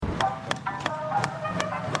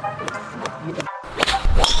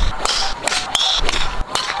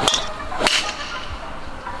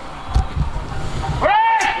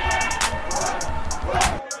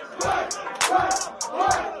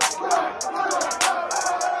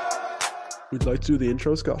We'd like to do the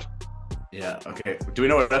intro, Scott. Yeah, okay. Do we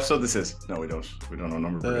know what episode this is? No, we don't. We don't know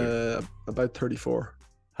number. About 34.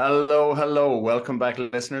 Hello. Welcome back,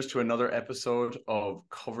 listeners, to another episode of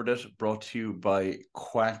Covered It, brought to you by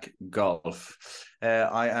Quack Golf.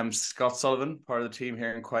 I am Scott Sullivan, part of the team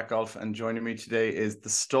here in Quack Golf, and joining me today is the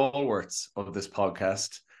stalwarts of this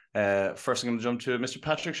podcast. First, I'm going to jump to Mr.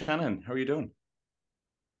 Patrick Shanahan. How are you doing?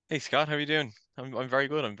 Hey Scott, how are you doing? I'm very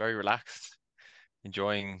good. I'm very relaxed,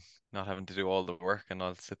 enjoying not having to do all the work, and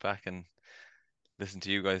I'll sit back and listen to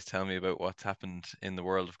you guys tell me about what's happened in the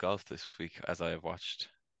world of golf this week, as I have watched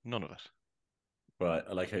none of it. Well,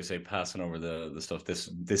 I like how you say passing over the stuff.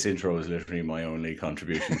 This intro is literally my only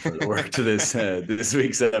contribution for the work to this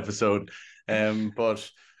week's episode. But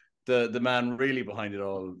the man really behind it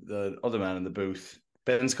all, the other man in the booth,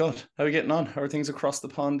 Ben Scott. How are you getting on? How are things across the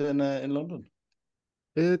pond in London?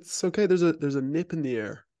 It's okay. There's a nip in the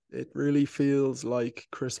air. It really feels like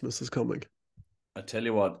Christmas is coming. I tell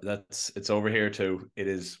you what, it's over here too. It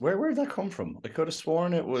is. Where did that come from? I could have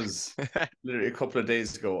sworn it was literally a couple of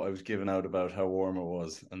days ago. I was giving out about how warm it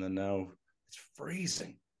was, and then now it's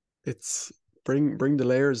freezing. It's bring the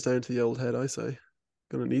layers down to the old head. I say,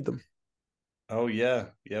 gonna need them. Oh yeah.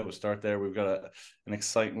 We'll start there. We've got an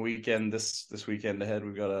exciting weekend this weekend ahead.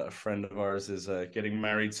 We've got a friend of ours is getting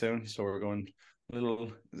married soon, so we're going a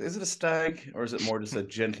little. Is it a stag or is it more just a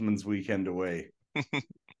gentleman's weekend away?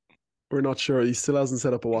 We're not sure. He still hasn't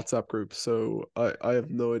set up a WhatsApp group, so I have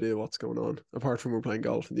no idea what's going on, apart from we're playing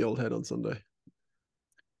golf in the old head on Sunday.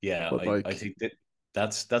 Yeah, But I think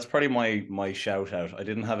that's probably my shout out. I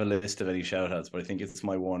didn't have a list of any shout outs, but I think it's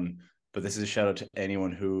my one. But this is a shout out to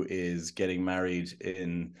anyone who is getting married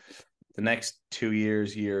in the next 2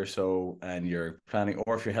 years, year or so, and you're planning,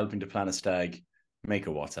 or if you're helping to plan a stag, make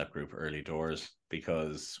a WhatsApp group early doors,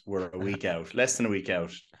 because we're a week out, less than a week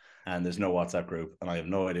out, and there's no WhatsApp group, and I have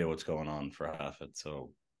no idea what's going on for half it.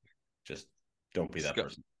 So just don't be that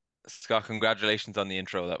person. Scott, congratulations on the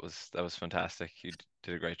intro. That was fantastic. You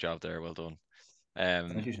did a great job there. Well done.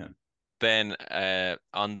 Thank you, Sean. Ben,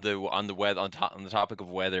 on the topic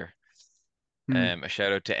of weather, a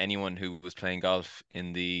shout out to anyone who was playing golf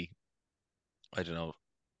in the, I don't know,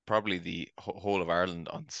 probably the whole of Ireland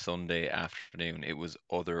on Sunday afternoon. It was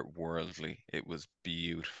otherworldly. It was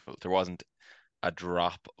beautiful. There wasn't a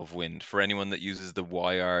drop of wind. For anyone that uses the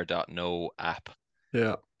YR.no app,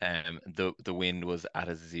 yeah, the wind was at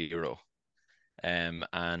a zero. I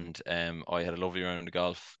had a lovely round of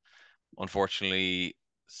golf. Unfortunately,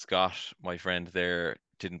 Scott, my friend there,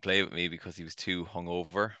 didn't play with me because he was too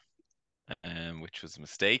hungover, which was a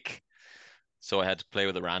mistake. So I had to play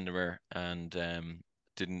with a randomer, and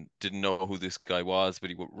didn't know who this guy was, but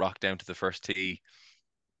he rocked down to the first tee,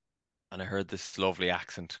 and I heard this lovely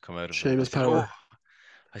accent come out of him. Seamus Power.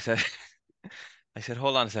 I said,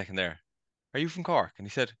 hold on a second there. Are you from Cork? And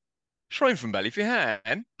he said, sure, I'm from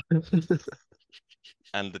Ballyphehane.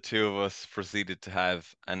 And the two of us proceeded to have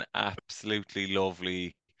an absolutely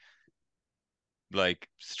lovely, like,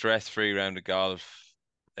 stress-free round of golf.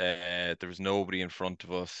 There was nobody in front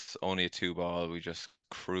of us, only a 2-ball. We just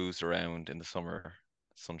cruised around in the summer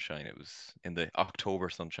sunshine. It was in the October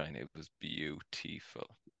sunshine. It was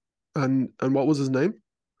beautiful. And what was his name?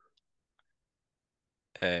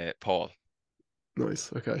 Paul.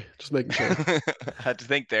 Nice. Okay, just making sure. I had to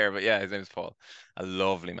think there, but yeah, his name is Paul. A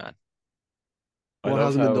lovely man. What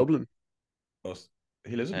has him in Dublin?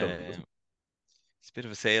 He lives in Dublin. He's a bit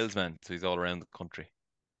of a salesman, so he's all around the country.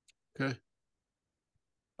 Okay.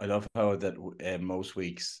 I love how that most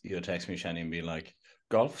weeks you'll text me, Shani, and be like,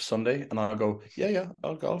 golf Sunday, and I'll go, yeah,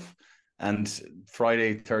 I'll golf. And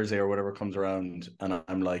Friday, Thursday, or whatever comes around, and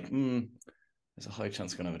I'm like, there's a high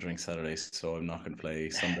chance I'm going to have a drink Saturday, so I'm not going to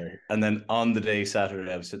play Sunday. And then on the day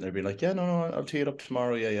Saturday, I was sitting there being like, yeah, no, I'll tee it up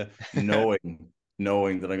tomorrow. Yeah.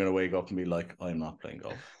 knowing that I'm going to wake up and be like, I'm not playing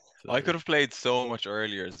golf. I could have played so much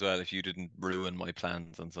earlier as well if you didn't ruin my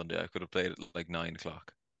plans on Sunday. I could have played at like 9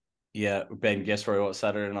 o'clock. Yeah, Ben, guess where I was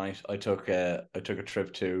Saturday night? I took a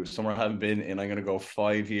trip to somewhere I haven't been in. I'm going to go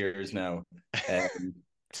 5 years now.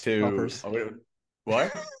 To Coppers.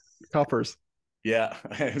 What? Coppers. Yeah,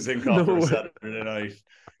 I was in Coppers Saturday night.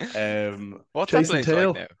 What's that place like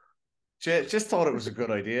now? Just thought it was a good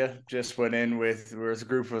idea. Just went in with, there was a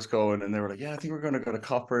group of us going, and they were like, yeah, I think we're going to go to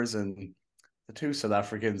Coppers. And the two South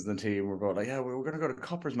Africans in the team were both like, yeah, we're going to go to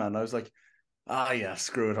Coppers, man. And I was like, yeah,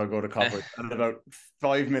 screw it, I'll go to Coppers. And about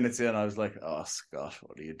 5 minutes in, I was like, oh, Scott,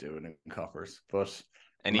 what are you doing in Coppers? But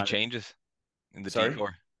any changes in the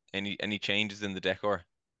decor? Any changes in the decor?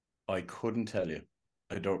 I couldn't tell you.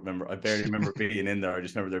 I don't remember. I barely remember being in there. I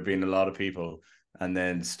just remember there being a lot of people, and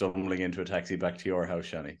then stumbling into a taxi back to your house,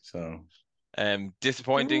 Shani. So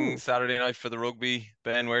Disappointing Oh. Saturday night for the rugby.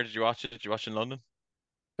 Ben, where did you watch it? Did you watch it in London?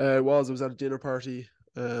 It was at a dinner party.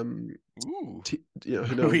 Ooh.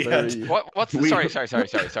 We had Very. What's the we sorry.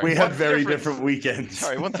 we had What's the very difference? different weekends.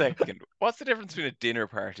 Sorry, one second. What's the difference between a dinner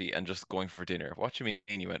party and just going for dinner? What do you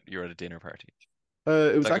mean you're at a dinner party?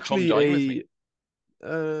 It It's was like a come dine with me. actually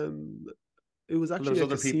um, it was Well, there actually was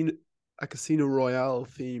other people. a Casino Royale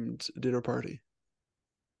themed dinner party.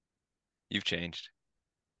 You've changed.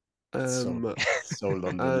 That's Um, so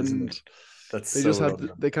London, isn't and it? That's they so just had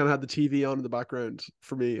London. they kind of had the TV on in the background.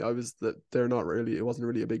 For me, I was that they're not really. It wasn't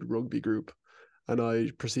really a big rugby group, and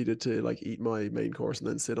I proceeded to like eat my main course and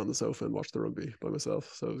then sit on the sofa and watch the rugby by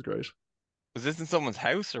myself. So it was great. Was this in someone's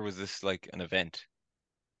house or was this like an event?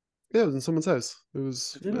 Yeah, it was in someone's house. It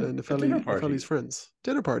was A dinner Nefelli's party. friends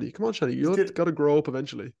got Come on, Shani, Is you'll have it? got to grow up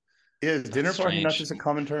eventually. Yeah, is That's dinner party not strange. just a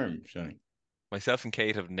common term, Johnny? Myself and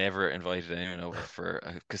Kate have never invited anyone over for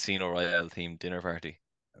a Casino Royale themed dinner party.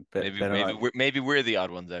 Ben, Maybe ben and maybe I, we're the odd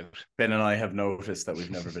ones out. Ben and I have noticed that we've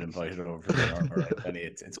never been invited over for dinner. All right, Benny,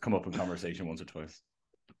 it's come up in conversation once or twice.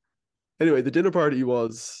 Anyway, the dinner party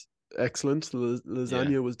was excellent. The Yeah.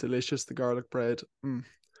 lasagna was delicious. The garlic bread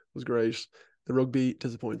was great. The rugby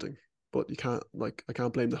disappointing, but I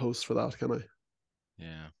can't blame the host for that, can I?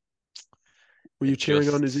 Yeah. Were you It cheering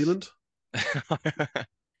on New just Zealand?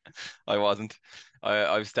 I wasn't.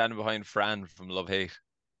 I was standing behind Fran from Love Hate.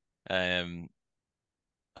 Um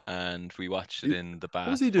and we watched it You, in the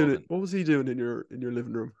what was he Bath doing? pub and What was he doing in your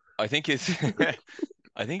living room? I think his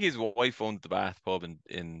I think his wife owned the Bath pub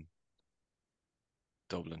in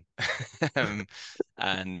Dublin. um,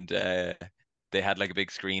 and they had like a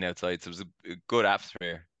big screen outside, so it was a good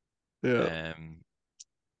atmosphere. Yeah, Um,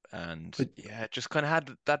 and I yeah, it just kind of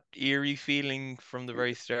had that eerie feeling from the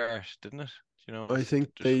very start, didn't it? You know, I think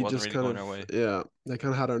it just they wasn't just really kind going of our way. they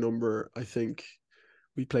kind of had our number. I think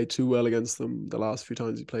we played too well against them the last few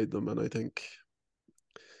times we played them, and I think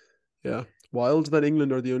yeah, wild that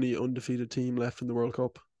England are the only undefeated team left in the World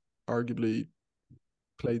Cup. Arguably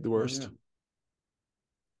played the Oh yeah. worst.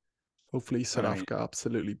 Hopefully South I mean, Africa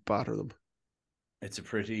absolutely batter them.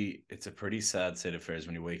 it's a pretty sad state of affairs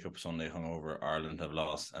when you wake up Sunday hungover, Ireland have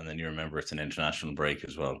lost, and then you remember it's an international break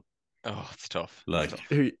as well. Oh, it's tough. It's Like, tough.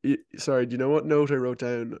 Sorry, do you know what note I wrote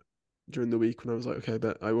down during the week when I was like, okay,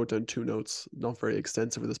 but I wrote down two notes, not very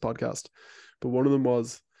extensive for this podcast, but one of them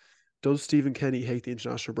was, does Stephen Kenny hate the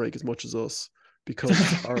international break as much as us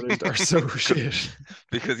because Ireland are so shit?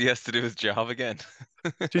 Because he has to do his job again.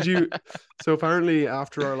 Did you? So apparently,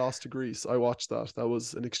 after our loss to Greece, I watched that. That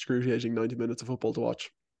was an excruciating 90 minutes of football to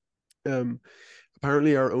watch. Um,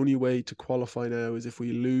 apparently, our only way to qualify now is if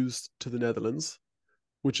we lose to the Netherlands,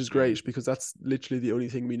 which is great because that's literally the only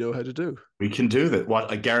thing we know how to do. we can do that.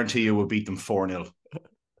 What I guarantee you will beat them 4-0.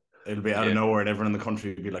 It'll be out of Yeah. nowhere, and everyone in the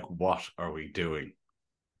country will be like, "What are we doing?"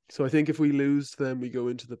 So I think if we lose, then we go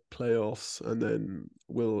into the playoffs, and then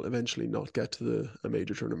we'll eventually not get to a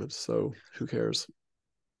major tournament. So who cares?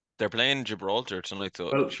 They're playing Gibraltar tonight, so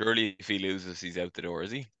Well, surely if he loses, he's out the door,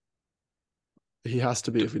 is he? He has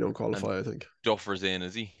to be D if we don't and qualify, I think. Duffer's in,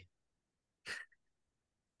 is he?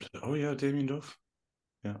 oh yeah, Damien Duff.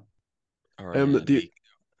 Yeah. Or The Lee?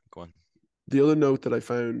 Go on. the other note that I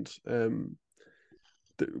found,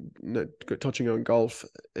 touching on golf,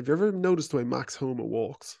 have you ever noticed the way Max Homa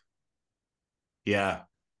walks? Yeah,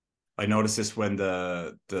 I noticed this when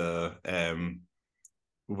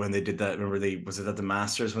they did that. Remember, they was it at the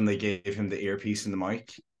Masters when they gave him the earpiece and the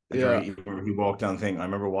mic, and Yeah, he walked down the thing. I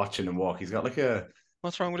remember watching him walk. He's got like a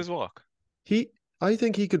What's wrong with his walk? he. I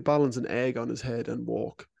think he could balance an egg on his head and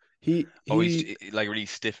walk. Oh, he's He like really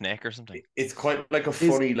stiff neck or something. it's quite like a is.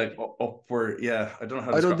 funny like upward. Yeah, I don't know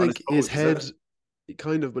how to I don't describe on his think his toes. Is that head it?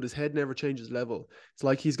 kind of, but his head never changes level. It's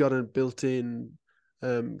like he's got a built-in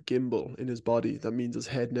gimbal in his body. That means his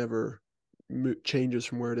head never changes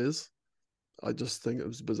from where it is. I just think it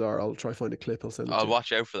was bizarre. I'll try find a clip. I'll send it I'll to you.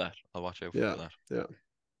 watch out for that. I'll watch out Yeah, for that. yeah.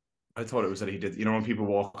 I thought it was that he did. You know, when people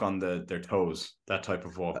walk on their toes, that type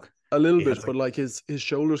of walk. A little He bit, has but like like his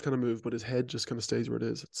shoulders kind of move, but his head just kind of stays where it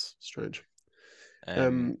is. It's strange. Um,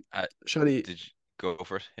 Um, uh, Shani, did you go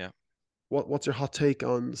for it? Yeah. what's your hot take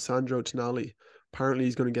on Sandro Tonali? Apparently,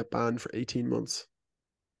 he's going to get banned for 18 months.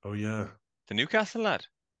 oh yeah. The Newcastle lad.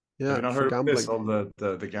 Have you Yeah, not for heard of this? gambling. All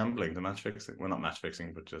the gambling, the match fixing. Well, not match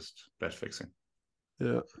fixing, but just bet fixing.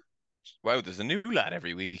 Yeah. Wow, there's a new lad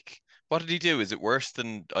every week. What did he do? Is it worse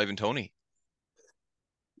than Ivan Toney?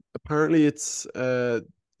 Apparently, it's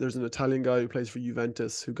there's an Italian guy who plays for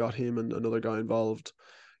Juventus who got him and another guy involved.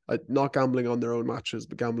 Not gambling on their own matches,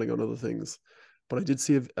 but gambling on other things. But I did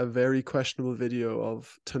see a very questionable video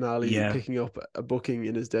of Tonali Yeah, picking up a booking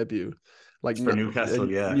in his debut, Like For Newcastle,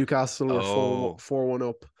 yeah. Newcastle were Oh, 4-1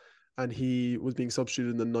 up, and he was being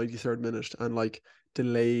substituted in the 93rd minute, and like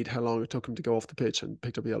delayed how long it took him to go off the pitch and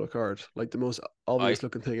picked up a yellow card. Like the most I obvious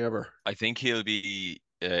looking thing ever. I think he'll be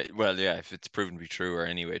well, yeah, if it's proven to be true or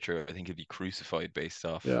anyway true, I think he'll be crucified based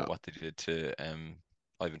off Yeah, what they did to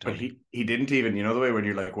Ivan But Tony. he didn't even, you know, the way when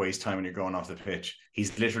you're like waste time and you're going off the pitch,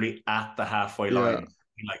 he's literally at the halfway yeah, line.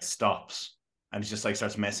 He like stops and he just like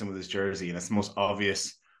starts messing with his jersey, and it's the most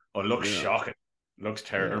obvious. Oh, it looks yeah, shocking. It looks yeah.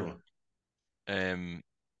 terrible. Um,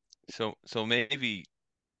 so maybe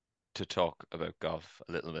to talk about golf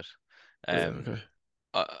a little bit. Yeah, Um, okay.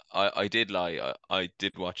 I did lie. I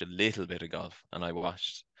did watch a little bit of golf, and I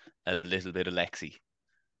watched a little bit of Lexi.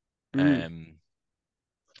 Mm, Um,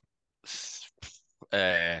 s-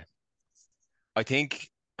 uh, I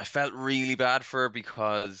think I felt really bad for her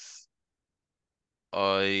because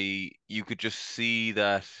you could just see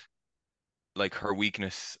that like her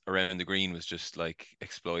weakness around the green was just like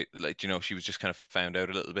exploit, like she was just kind of found out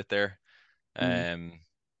a little bit there. mm. Um,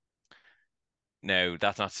 Now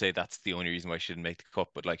that's not to say that's the only reason why she didn't make the cut,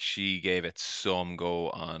 but like she gave it some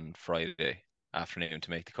go on Friday afternoon to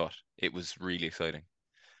make the cut. It was really exciting.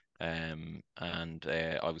 And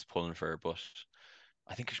I was pulling for her, but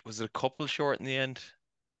I think was it a couple short in the end.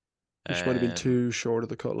 She might have been Um, too short of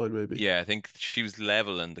the cut line, maybe. yeah, I think she was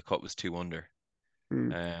level and the cut was two under.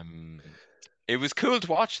 Mm. Um, it was cool to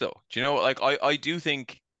watch though. Do you know, like I do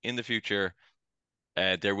think in the future,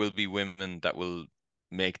 there will be women that will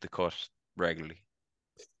make the cut regularly.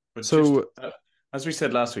 But just So as we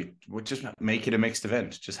said last week, we'll just make it a mixed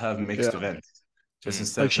event. Just have mixed yeah, events. Just Mm,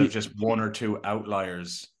 instead like of she, just one or two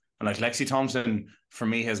outliers. And like Lexi Thompson, for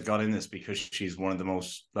me, has got in this because she's one of the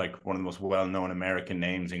most well-known American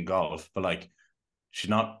names in golf. But like she's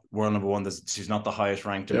not world number one. She's not the highest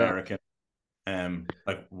ranked yeah, American.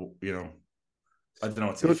 Like you know, I don't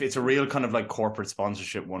know. good. It's a real kind of like corporate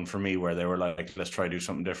sponsorship one for me, where they were like, let's try to do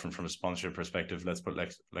something different from a sponsorship perspective. Let's put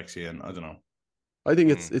Lexi in. I don't know. I think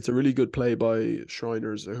mm, it's a really good play by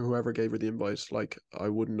Shriners or whoever gave her the invite. Like I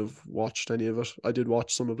wouldn't have watched any of it. I did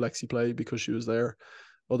watch some of Lexi play because she was there.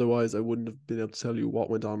 Otherwise, I wouldn't have been able to tell you what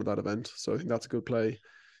went on at that event. So I think that's a good play.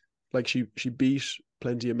 Like she beat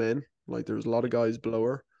plenty of men. Like there was a lot of guys below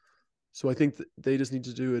her. So I think they just need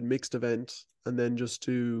to do a mixed event and then just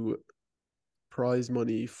do prize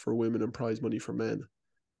money for women and prize money for men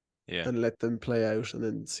yeah. and let them play out and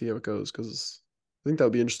then see how it goes. Because I think that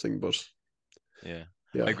would be interesting. But Yeah,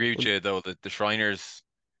 I yeah, agree with you though that the Shriners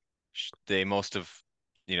they must have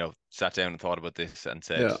sat down and thought about this and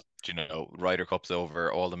said, yeah, Ryder Cup's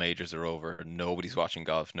over, all the majors are over, nobody's watching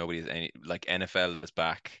golf, nobody's any like NFL is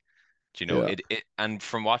back. yeah, It and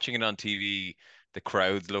from watching it on TV, the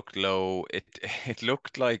crowds looked low. It it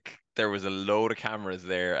looked like there was a load of cameras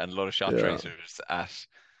there and a lot of shot yeah, tracers at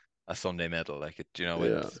a Sunday medal. Like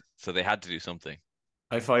yeah. it's so they had to do something.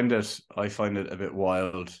 I find it a bit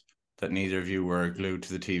wild that neither of you were glued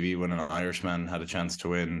to the TV when an Irishman had a chance to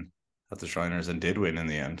win at the Shriners and did win in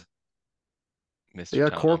the end. Mr. Yeah,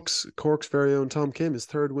 Tom. Cork's very own Tom Kim, his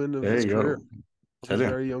third win of There his you career, go. of Tell his you.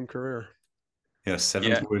 very young career. Yeah,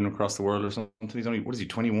 seventh Yeah, win across the world or something. He's only, what is he,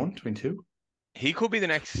 21, 22? he could be the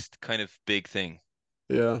next kind of big thing.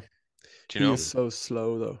 Yeah, Do you he know? is so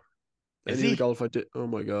slow though. Is Any of the he? golf I did, oh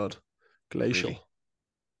my god, Really? glacial.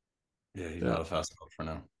 Yeah, he's Yeah, not a fast golfer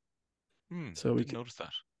now. so we Didn't can, notice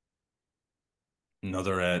that.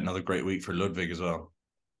 Another great week for Ludwig as well.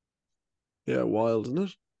 yeah, wild, isn't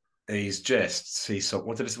it? He's so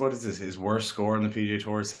what is this? His worst score on the PGA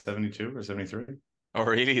Tour is 72 or 73? Oh,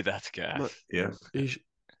 really? That's Ma- gas. Yeah. He's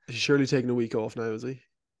surely taking a week off now, is he?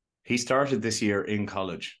 He started this year in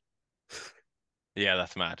college. Yeah,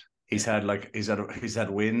 that's mad. He's had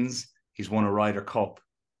wins. He's won a Ryder Cup.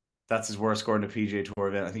 That's his worst score in the PGA Tour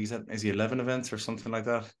event. I think is he 11 events or something like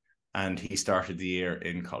that? And he started the year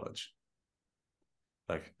in college.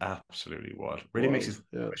 Like absolutely wild. Really makes you Wild.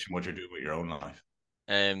 Yeah. question what you're doing with your own life.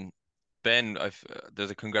 Um, Ben, I've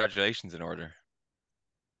there's a congratulations in order.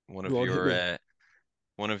 One of Go on, hit your me. uh,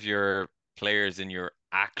 one of your players in your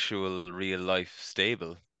actual real life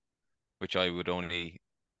stable, which I would only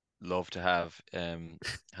love to have,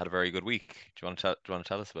 had a very good week. Do you want to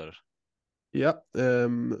tell us about it? Yeah.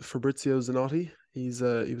 Fabrizio Zanotti. He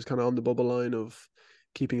was kind of on the bubble line of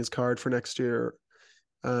keeping his card for next year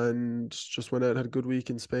and just went out, had a good week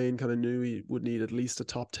in Spain, kind of knew he would need at least a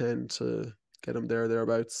top 10 to get him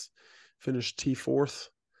thereabouts. Finished T4th.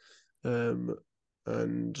 Um,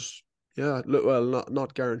 and yeah, look, well,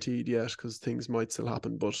 not guaranteed yet because things might still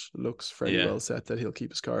happen, but looks fairly Yeah, well set that he'll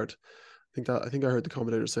keep his card. I think I heard the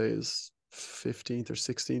commentator say 15th or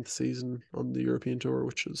 16th season on the European tour,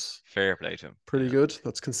 which is Fair play to him. pretty Yeah. good.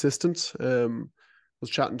 That's consistent. Was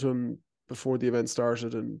chatting to him before the event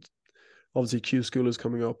started, and obviously Q School is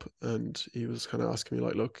coming up, and he was kind of asking me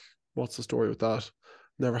like, look, what's the story with that?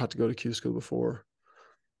 Never had to go to Q School before.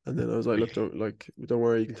 And then I was like, look, don't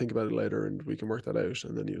worry, you can think about it later and we can work that out.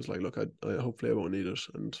 And then he was like, look, I hopefully I won't need it.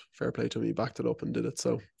 And fair play to him, he backed it up and did it.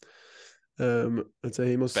 So I'd say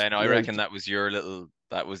he must, Ben, I yeah, reckon that was your little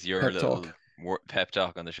pep talk. pep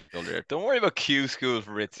talk on the shoulder. Don't worry about Q School,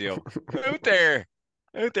 Fabrizio.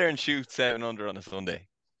 Out there and shoot 700 on a Sunday.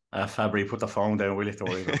 Fabry, put the phone down. We'll have to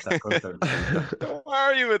worry about that. Don't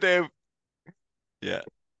worry about them. Yeah,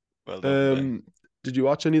 well done, Ben. Did you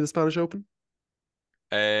watch any of the Spanish Open?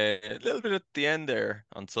 A little bit at the end there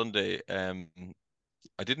on Sunday. I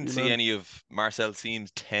didn't Your see man, any of Marcel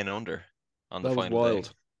Seam's 10 under on the that was final day.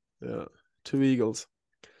 wild. Yeah, 2 eagles.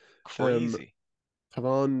 Crazy.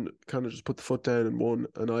 Pavon kind of just put the foot down and won,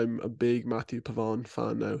 and I'm a big Mathieu Pavon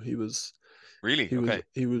fan now. Really? Okay.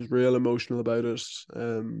 He was real emotional about it.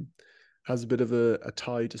 Has a bit of a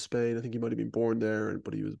tie to Spain. I think he might have been born there,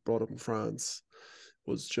 but he was brought up in France.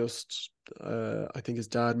 Was just I think his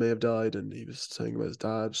dad may have died, and he was saying about his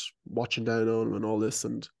dad watching down on him and all this.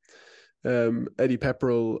 And Eddie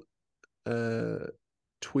Pepperell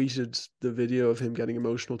tweeted the video of him getting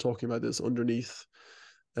emotional talking about this underneath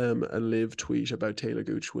a LIV tweet about Taylor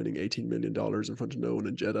Gooch winning $18 million in front of no one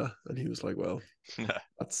in Jeddah, and he was like, well,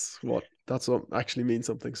 that's what actually means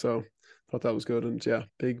something. So I thought that was good. And yeah,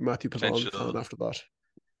 big Mathieu Pavon fan after that.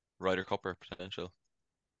 Ryder Cupper potential.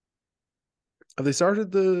 Have they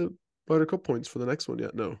started the Ryder Cup points for the next one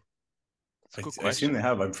yet? No. I assume they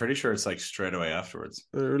have. I'm pretty sure it's like straight away afterwards.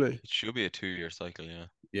 Oh, really? It should be a 2-year cycle, yeah.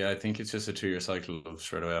 Yeah, I think it's just a 2-year cycle of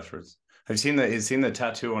straight away afterwards. Have you seen the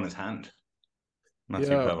tattoo on his hand?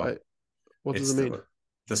 Mathieu Pavon. What does it mean?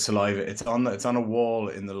 The saliva. It's on a wall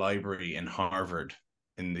in the library in Harvard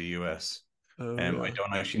in the US. Oh, yeah. I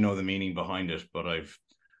don't actually know the meaning behind it, but I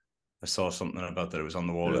saw something about that. It was on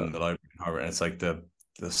the wall in the library in Harvard, and it's like the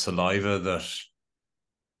saliva that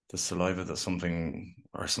something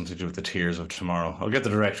to do with the tears of tomorrow. I'll get the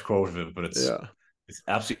direct quote of it, but it's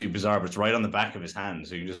absolutely bizarre. But it's right on the back of his hand,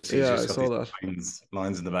 so you can just see I saw that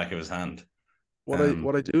lines in the back of his hand. What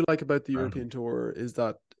I do like about the European Tour is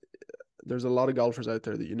that there's a lot of golfers out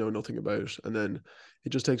there that you know nothing about, and then it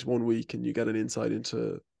just takes 1 week and you get an insight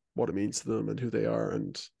into what it means to them and who they are,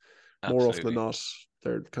 and more often than not,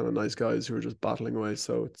 they're kind of nice guys who are just battling away.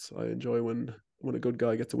 So I enjoy when a good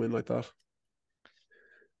guy gets a win like that.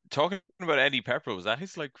 Talking about Eddie Pepperell, was that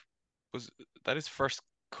his first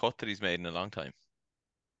cut that he's made in a long time?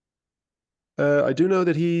 I do know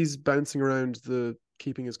that he's bouncing around the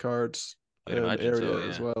keeping his cards area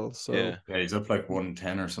as well. So yeah, he's up like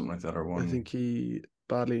 110 or something like that, or one. I think he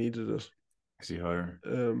badly needed it. Is he higher?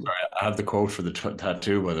 Sorry, I have the quote for the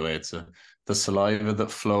tattoo, by the way. It's the saliva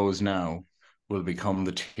that flows now will become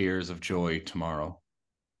the tears of joy tomorrow.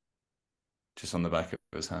 Just on the back of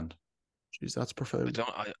his hand. Jeez, that's profound.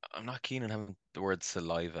 I'm not keen on having the word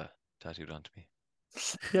saliva tattooed onto me.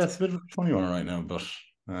 Yeah, it's a bit of a funny one right now, but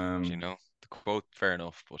you know, the quote fair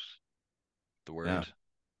enough, but the word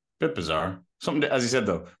bit bizarre. Something, as you said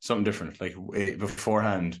though, something different. Like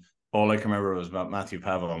beforehand, all I can remember was about Mathieu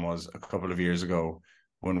Pavon was a couple of years ago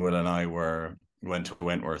when Will and I went to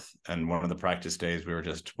Wentworth, and one of the practice days we were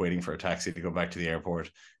just waiting for a taxi to go back to the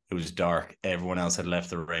airport. It was dark. Everyone else had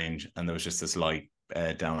left the range, and there was just this light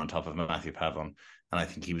down on top of Mathieu Pavon, and I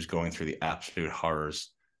think he was going through the absolute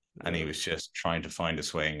horrors, and he was just trying to find a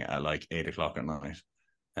swing at like 8 o'clock at night.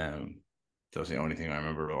 That was the only thing I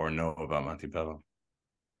remember or know about Mathieu Pavon.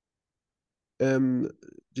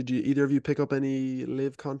 Did you either of you pick up any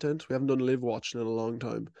LIV content? We haven't done LIV watching in a long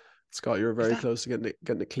time. Scott, you're very close to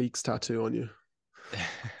getting a Cleeks tattoo on you.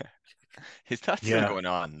 His tattoo's still going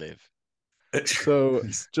on, LIV. So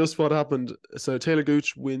just what happened. So Taylor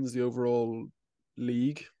Gooch wins the overall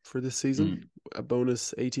league for this season, a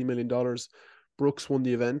bonus $18 million. Brooks won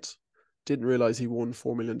the event. Didn't realize he won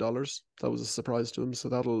 $4 million. That was a surprise to him. So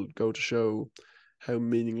that'll go to show how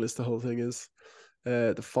meaningless the whole thing is.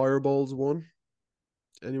 The Fireballs won.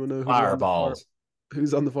 Anyone know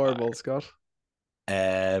who's on the Fireball, Scott?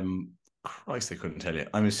 Christ, I couldn't tell you.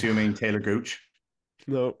 I'm assuming Taylor Gooch.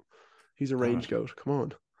 No, he's a range goat. Come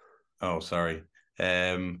on. Oh, sorry.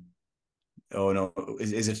 Oh no,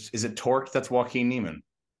 is it Torque that's Joaquin Neiman?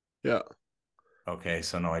 Yeah. Okay,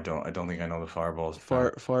 so no, I don't think I know the Fireballs.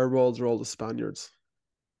 Fireballs are all the Spaniards.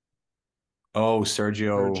 Oh,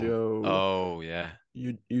 Sergio. Oh yeah.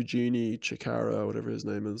 Eugenie Chicara, whatever his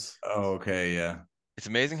name is. Oh, okay, yeah. It's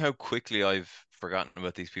amazing how quickly I've forgotten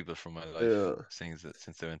about these people from my life since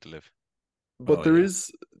they went to LIV. But Oh yeah.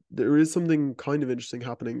 there is something kind of interesting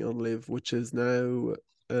happening on Live, which is now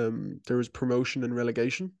there is promotion and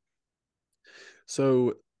relegation.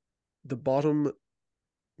 So the bottom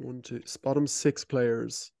six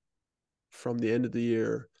players from the end of the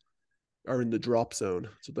year are in the drop zone.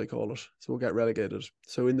 That's what they call it. So we'll get relegated.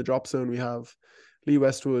 So in the drop zone we have Lee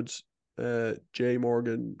Westwood, Jay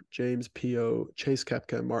Morgan, James Pio, Chase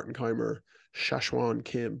Kepka, Martin Keimer, Shashwan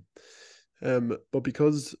Kim. But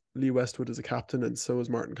because Lee Westwood is a captain and so is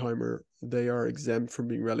Martin Keimer, they are exempt from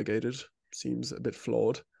being relegated. Seems a bit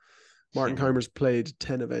flawed. Martin Keimer's played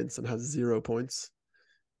 10 events and has 0 points,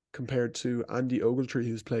 compared to Andy Ogletree,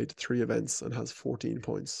 who's played 3 events and has 14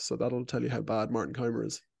 points. So that'll tell you how bad Martin Keimer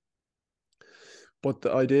is. But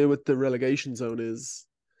the idea with the relegation zone is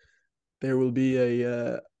there will be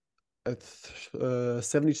a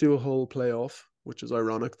 72-hole playoff, which is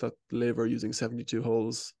ironic that LIV are using 72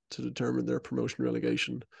 holes to determine their promotion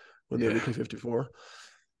relegation when they only play 54.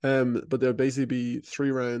 But there'll basically be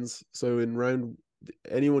 3 rounds. So in round,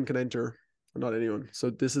 anyone can enter, or not anyone.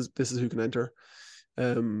 So this is who can enter.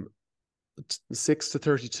 6 to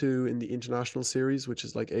 32 in the international series, which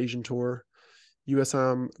is like Asian Tour,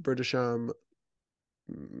 USAM, British Am,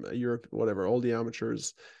 Europe, whatever, all the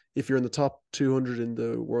amateurs. If you're in the top 200 in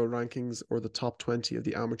the world rankings or the top 20 of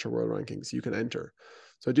the amateur world rankings, you can enter.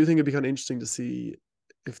 So I do think it'd be kind of interesting to see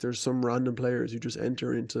if there's some random players who just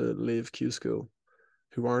enter into LIV Q School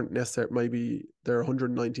who aren't necessarily, maybe they're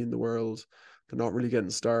 190 in the world, they're not really getting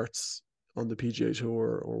starts on the PGA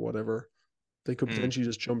Tour or whatever. They could potentially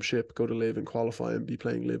just jump ship, go to LIV and qualify and be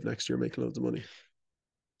playing LIV next year, making loads of money.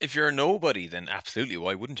 If you're a nobody, then absolutely,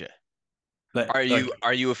 why wouldn't you?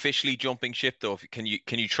 Are you officially jumping ship though? Can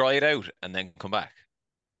you try it out and then come back?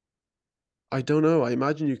 I don't know. I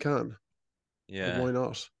imagine you can. Like, Yeah. why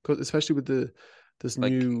not? Because especially with this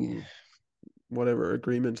Like, new whatever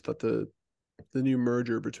agreement that the new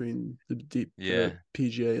merger between the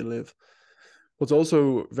PGA and LIV. What's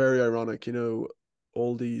also very ironic,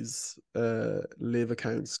 all these LIV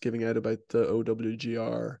accounts giving out about the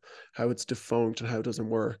OWGR, how it's defunct and how it doesn't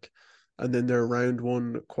work. And then their round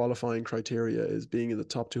 1 qualifying criteria is being in the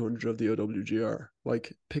top 200 of the OWGR.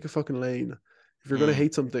 Like, pick a fucking lane. If you're going to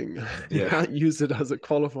hate something, you can't use it as a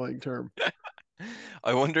qualifying term.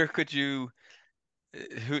 I wonder, could you?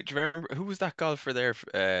 Do you remember who was that golfer there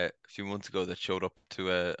a few months ago that showed up to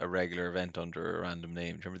a regular event under a random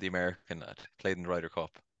name? Do you remember the American that played in the Ryder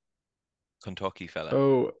Cup? Kentucky fella,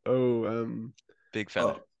 Oh, big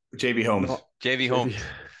fella, JB Holmes. not JV JV. Holmes.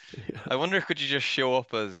 Yeah. I wonder, could you just show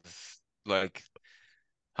up as like,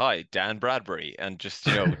 "Hi, Dan Bradbury," and just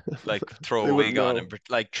like throw They a wouldn't wig on know. and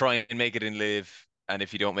like try and make it in LIV, and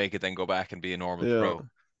if you don't make it, then go back and be a normal Yeah. pro.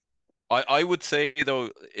 I would say though,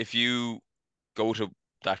 if you go to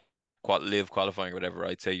that LIV qualifying or whatever,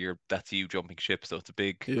 I'd say that's you jumping ship. So it's a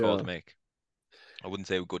big call to Yeah. make. I wouldn't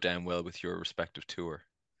say it would go down well with your respective tour.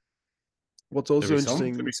 What's also There'd be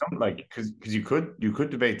interesting, some like because you could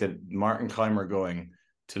debate that Martin Keimer going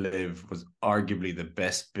to LIV was arguably the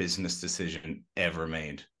best business decision ever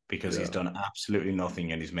made because he's yeah, done absolutely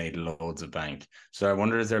nothing and he's made loads of bank. So I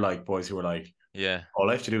wonder, is there like boys who are like, Yeah, all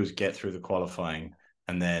I have to do is get through the qualifying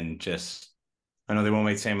and then just, I know they won't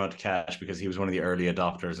make the same amount of cash because he was one of the early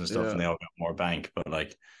adopters and stuff yeah. and they all got more bank, but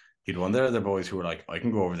like he'd wonder other boys who were like, I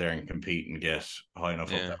can go over there and compete and get high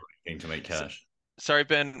enough up yeah. that ranking to make S cash. Sorry,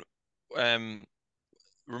 Ben. Um,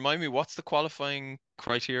 Remind me, what's the qualifying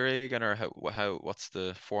criteria again, or what's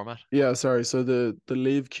the format? Yeah, sorry. So the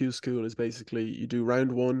LIV Q School is basically you do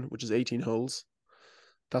round 1, which is 18 holes.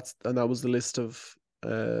 That was the list of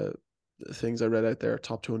uh things I read out there,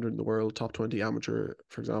 top 200 in the world, top 20 amateur,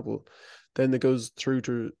 for example. Then it goes through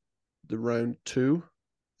to the round 2,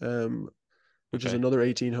 um, which is Okay. another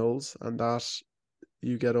 18 holes, and that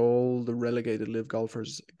you get all the relegated LIV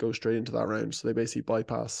golfers go straight into that round. So they basically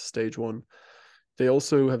bypass stage 1. They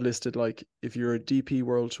also have listed, like, if you're a DP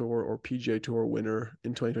World Tour or PGA Tour winner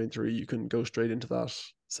in 2023, you can go straight into that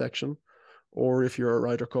section. Or if you're a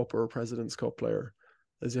Ryder Cup or a President's Cup player,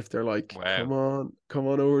 as if they're like, Wow. come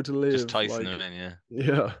on over to Just LIV. Tyson Like, them in, yeah.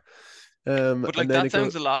 yeah. But And like then that it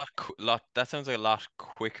goes, sounds that sounds like a lot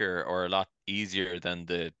quicker or a lot easier than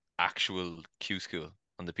the actual Q school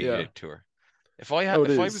on the yeah. PGA Tour. Oh, it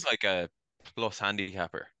If I was is. like a plus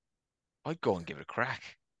handicapper, I'd go and give it a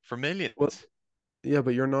crack for Well, millions. yeah,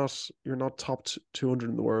 but you're not top 200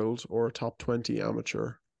 in the world or top 20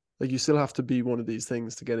 amateur. Like, you still have to be one of these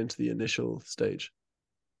things to get into the initial stage.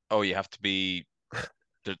 Oh, you have to be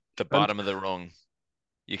the And bottom of the rung.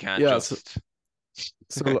 You can't yeah, so just.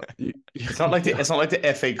 So It's not like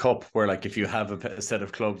the FA Cup where like if you have a set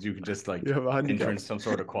of clubs you can just like you have a enter handicap. in some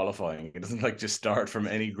sort of qualifying. It doesn't like just start from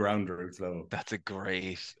any ground route level. That's a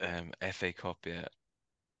great FA Cup, yeah.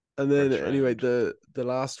 And then First anyway, round. the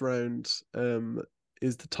last round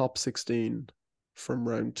is the top 16 from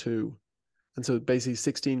round 2. And so basically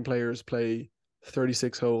 16 players play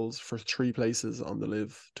 36 holes for 3 places on the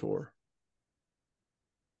LIV tour.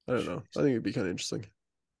 I don't know. I think it'd be kind of interesting.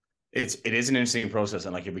 It is an interesting process,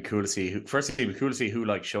 and like it'd be cool to see who. Firstly, it'd be cool to see who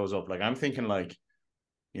like shows up. Like I'm thinking, like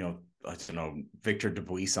I don't know, Victor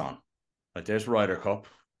Dubuisson. Like there's Ryder Cup.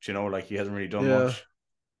 Do you know, like he hasn't really done Yeah. much.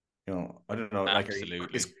 I don't know. Like Absolutely.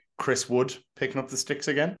 is Chris Wood picking up the sticks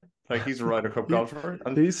again? Like he's a Ryder Cup golfer,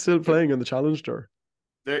 and He's still playing on the Challenge Tour.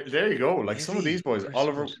 there you go. Like Is some of he? these boys, Chris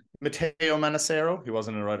Oliver Wood. Matteo Manacero, he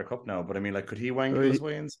wasn't in a Ryder Cup now, but I mean, like, could he wangle his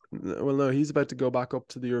way in? Well, no, he's about to go back up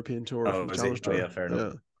to the European Tour Oh, from the is he? Challenge Oh, yeah, Tour. fair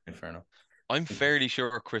enough. Yeah, fair enough. I'm fairly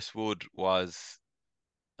sure Chris Wood was,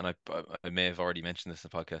 and I may have already mentioned this in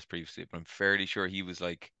the podcast previously, but I'm fairly sure he was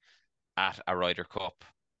like at a Ryder Cup,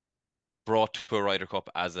 brought to a Ryder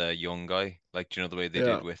Cup as a young guy, like do you know the way they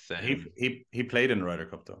Yeah. did with He played in the Ryder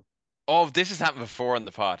Cup though. Oh, this has happened before in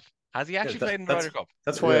the pod. Has he Yeah, actually played in the Ryder Cup?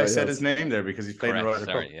 that's why I he said his has. name there because he's played in the Correct,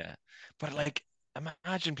 Ryder sorry, Cup. yeah. But like,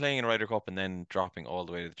 imagine playing in a Ryder Cup and then dropping all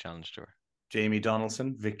the way to the Challenge Tour. Jamie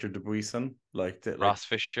Donaldson, Victor Dubuisson, Ross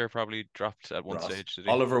Fisher probably dropped at one stage, did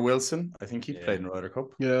he? Oliver Wilson, I think he played in the Ryder Cup.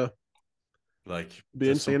 Yeah. Like, Be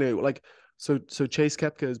interesting anyway. Like, so Chase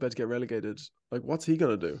Koepka is about to get relegated. Like, what's he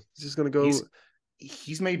gonna do? He's just gonna go.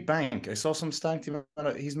 He's made bank. I saw some stat.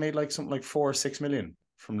 He's made like something like 4 or 6 million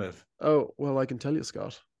from LIV. Oh well, I can tell you,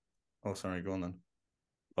 Scott. Oh, sorry, go on then.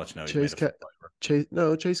 Watch now. Chase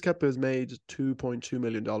Koepka has made $2.2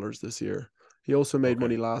 million this year. He also made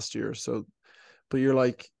money last year. So, but you're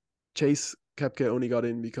like, Chase Koepka only got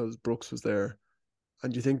in because Brooks was there.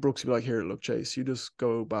 And you think Brooks would be like, here, look, Chase, you just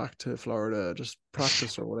go back to Florida, just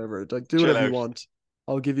practice or whatever. Like, do whatever you want.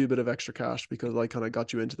 I'll give you a bit of extra cash because I kind of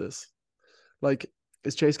got you into this. Like,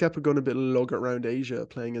 is Chase Koepka going to be lug around Asia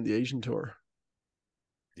playing in the Asian Tour?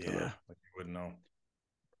 Yeah, like you wouldn't know.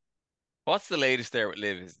 What's the latest there with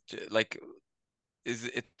LIV? Is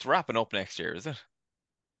it's wrapping up next year? Is it?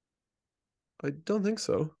 I don't think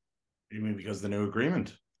so. You mean because of the new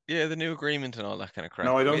agreement? Yeah, the new agreement and all that kind of crap.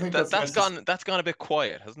 No, I don't think that's gone a bit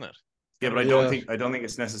quiet, hasn't it? Yeah, but I don't think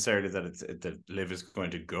it's necessarily that LIV is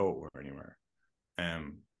going to go or anywhere.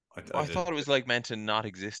 I thought it was like meant to not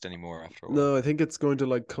exist anymore after a while. No, I think it's going to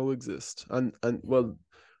like coexist. And well,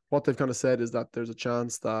 what they've kind of said is that there's a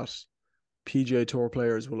chance that PGA Tour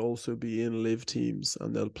players will also be in LIV teams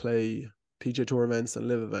and they'll play PGA Tour events and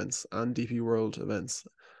LIV events and DP World events,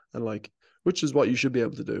 and like, which is what you should be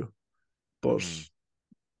able to do. But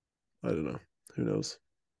I don't know. Who knows?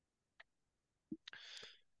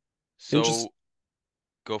 So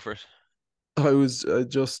go for it. I was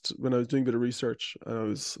just when I was doing a bit of research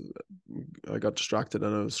and I got distracted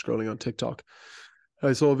and I was scrolling on TikTok.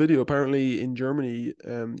 I saw a video. Apparently in Germany,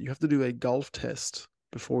 you have to do a golf test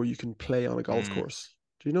before you can play on a golf course.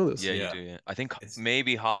 Do you know this? Yeah, you do. Yeah, I think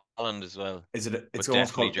maybe Holland as well. Is it? It's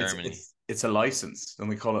almost called Germany. It's a license. Then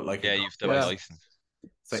we call it like you have to have a license.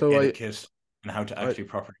 It's like etiquette and how to actually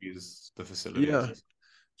properly use the facility. Yeah.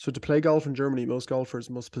 So to play golf in Germany, most golfers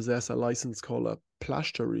must possess a license called a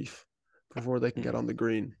Plaschtarif before they can get on the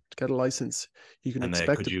green. To get a license, you can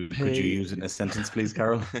expect to pay. Could you use it in a sentence, please,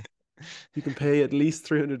 Carol? You can pay at least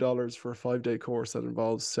 $300 for a 5-day course that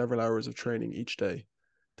involves several hours of training each day.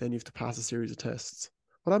 Then you have to pass a series of tests.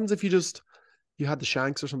 What happens if you had the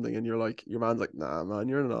shanks or something and you're like, your man's like, nah, man,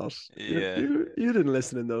 you're not. Yeah. You didn't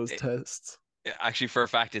listen in those tests. Actually, for a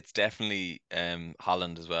fact, it's definitely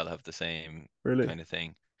Holland as well have the same kind of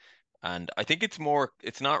thing. And I think it's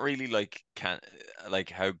not really like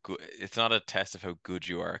how good, it's not a test of how good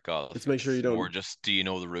you are at golf. It's make sure you don't. Or just do you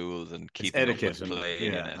know the rules and keep etiquette and play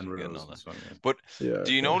and rules all that. So, yeah. But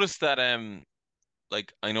do you notice that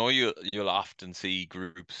like I know you'll often see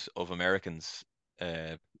groups of Americans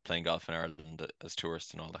playing golf in Ireland as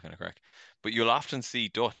tourists and all that kind of crack, but you'll often see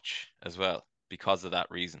Dutch as well because of that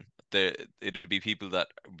reason. It'd be people that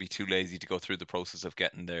would be too lazy to go through the process of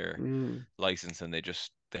getting their license, and they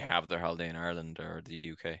have their holiday in Ireland or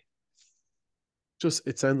the UK.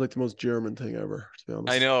 It sounds like the most German thing ever, to be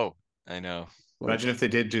honest. I know. Imagine if they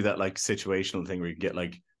did do that like situational thing where you get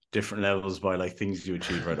like different levels by like things you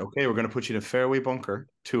achieve, right? Okay, we're going to put you in a fairway bunker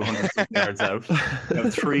 200 yards out. You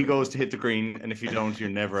have 3 goes to hit the green, and if you don't, you're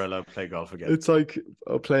never allowed to play golf again. It's like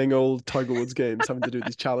playing old Tiger Woods games, having to do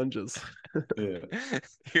these challenges.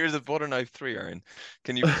 Here's a butter knife 3 iron.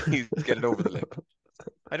 Can you please get it over the lip?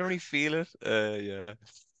 I don't really feel it.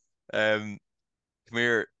 Yeah. Come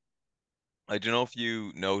here. I don't know if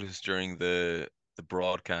you noticed during the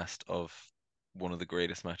broadcast of one of the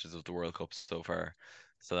greatest matches of the World Cup so far,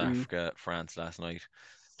 South Mm. Africa, France last night.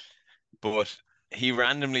 But he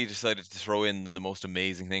randomly decided to throw in the most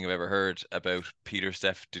amazing thing I've ever heard about Peter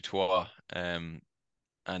Steph Dutoit, and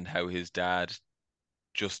how his dad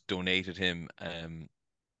just donated him a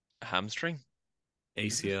hamstring.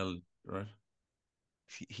 ACL, right?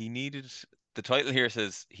 He needed, the title here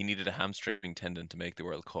says he needed a hamstring tendon to make the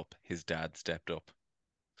World Cup. His dad stepped up.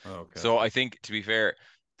 Okay. So I think, to be fair,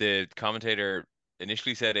 the commentator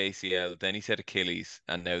initially said ACL, then he said Achilles,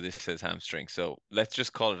 and now this says hamstring. So let's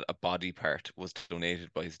just call it a body part was donated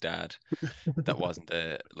by his dad. That wasn't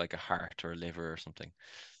like a heart or a liver or something.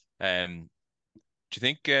 Um, do you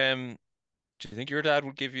think do you think your dad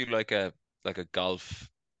would give you like a golf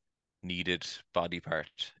needed body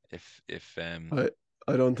part if I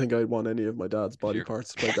I don't think I'd want any of my dad's if body you're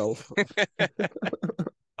parts to play golf.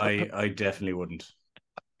 I definitely wouldn't.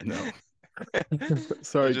 No. I'm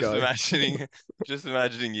Sorry, guy. just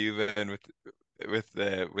imagining you then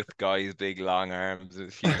with guys big long arms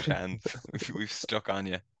and huge hands we've stuck on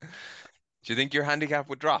you. Do you think your handicap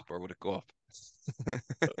would drop or would it go up?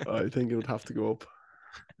 I think it would have to go up.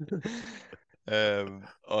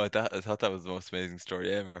 Oh, that I thought that was the most amazing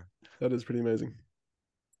story ever. That is pretty amazing.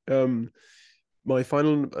 My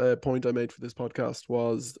final point I made for this podcast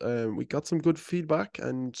was we got some good feedback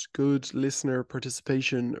and good listener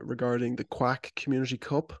participation regarding the Quack Community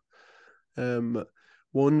Cup.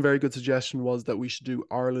 One very good suggestion was that we should do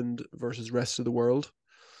Ireland versus rest of the world.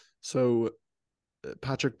 So,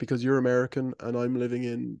 Patrick, because you're American and I'm living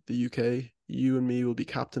in the UK, you and me will be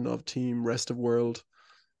captain of team rest of world.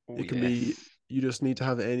 Oh It can be, yes, you just need to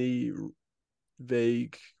have any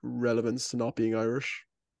vague relevance to not being Irish,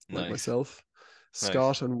 like nice, myself. nice.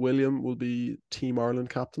 Scott and William will be Team Ireland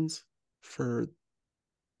captains for.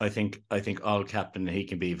 I think I'll captain. He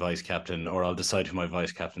can be vice captain, or I'll decide who my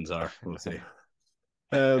vice captains are. We'll see.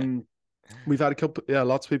 Um, we've had a couple, yeah,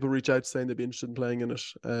 lots of people reach out saying they'd be interested in playing in it.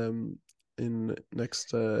 In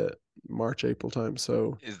next March April time.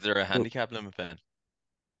 So, Is there a well, handicap limit, Ben?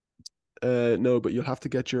 no, but you'll have to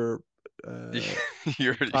get your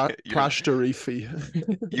You're you're plastery fee.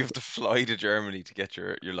 you have to fly to Germany to get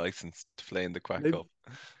your license to play in the Quack maybe Cup,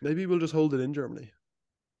 maybe we'll just hold it in Germany.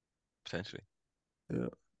 potentially. Yeah.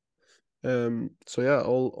 So yeah,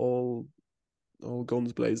 all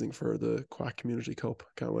guns blazing for the Quack Community Cup.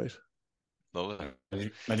 Can't wait. Love it.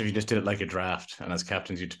 Imagine if you just did it like a draft, and as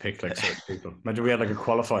captains, you'd pick like certain people. Imagine we had like a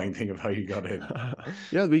qualifying thing of how you got in.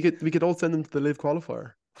 Yeah, we could all send them to the Live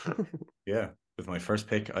qualifier. Yeah, with my first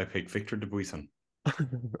pick, I picked Victor Dubuisson.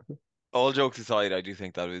 All jokes aside, I do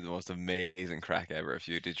think that would be the most amazing crack ever if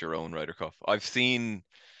you did your own Ryder Cup. I've seen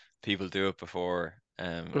people do it before. Oh,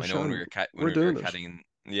 I know when we Sean, were when we're we were doing it. caddying,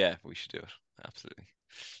 yeah, we should do it. Absolutely.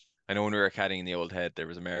 I know when we were caddying the old head, there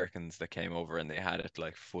was Americans that came over and they had it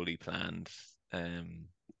like fully planned. Um,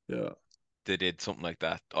 Yeah, they did something like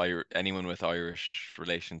that. Anyone with Irish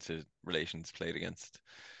relations played against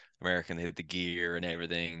American. They had the gear and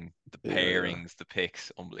everything, the yeah. pairings, the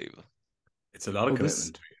picks, unbelievable. It's a lot of Oh,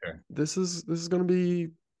 this commitment, to be fair. this is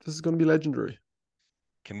gonna be legendary.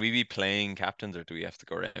 Can we be playing captains or do we have to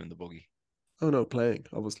go around the buggy? Oh no, playing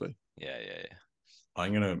obviously. Yeah, yeah, yeah.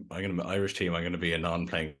 I'm gonna Irish team. I'm gonna be a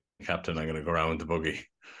non-playing captain. I'm gonna go around the buggy.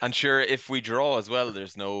 And sure, if we draw as well,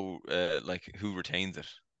 there's no like who retains it.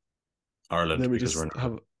 And Ireland, then we because just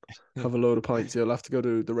we're have a load of pints. You'll have to go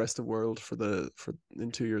to the rest of the world for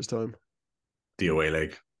in 2 years' time. the away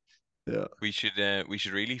leg. Yeah. We should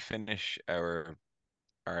really finish our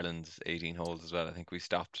Ireland's 18 holes as well. I think we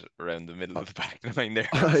stopped around the middle of the back nine there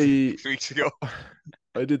I 6 weeks ago.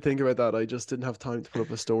 I did think about that. I just didn't have time to put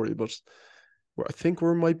up a story, but I think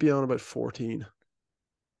we might be on about 14.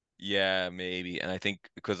 Yeah, maybe. And I think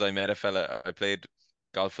because I met a fella, I played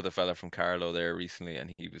golf with a fella from Carlow there recently,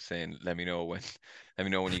 and he was saying, "Let me know when, let me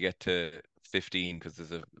know when you get to 15, because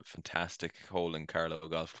there's a fantastic hole in Carlow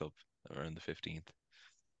Golf Club around the 15th."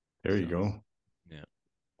 There you So go. yeah,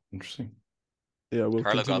 Interesting. Yeah, we'll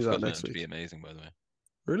Carlow continue Golf that Club's next meant to be week. amazing, by the way.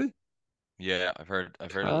 Really? Yeah, I've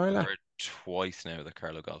Carla. heard twice now that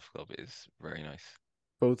Carlow Golf Club is very nice.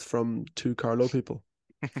 Both from two Carlo people.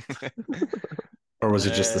 Or was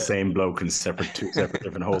it just the uh, same bloke in two separate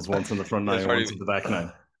different holes? Once on the front it's nine, once probably on the back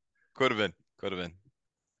nine. could have been.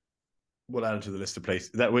 We'll add it to the list of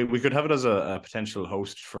places that we could have it as a potential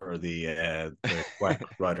host for the WAC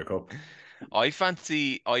Ryder Cup. I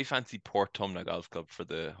fancy Port Tumna Golf Club for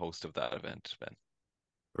the host of that event, Ben.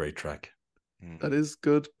 Great track. That is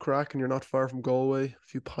good crack, and you're not far from Galway. A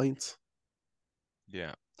few pints.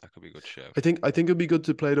 Yeah. That could be a good shout. I think it'd be good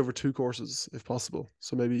to play it over 2 courses if possible.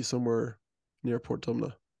 So maybe somewhere near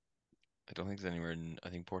Portumna. I don't think there's anywhere in. I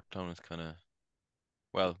think Port Town is kind of.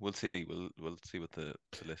 Well, we'll see. We'll see what the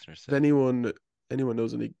listeners If say. anyone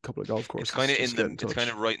knows any couple of golf courses, It's kind of just in get the. in It's kind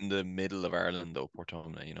touch. of right in the middle of Ireland, though.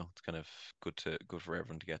 Portumna, it's kind of good for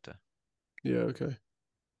everyone to get to. Yeah, okay.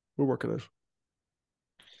 We'll work it out.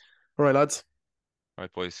 All right, lads. All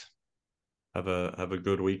right, boys. Have a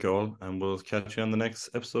good week all, and we'll catch you on the next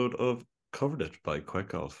episode of Covered It by Quack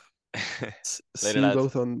Golf. See you lads.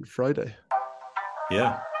 both on Friday.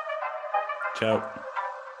 Yeah. Ciao.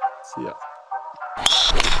 See ya.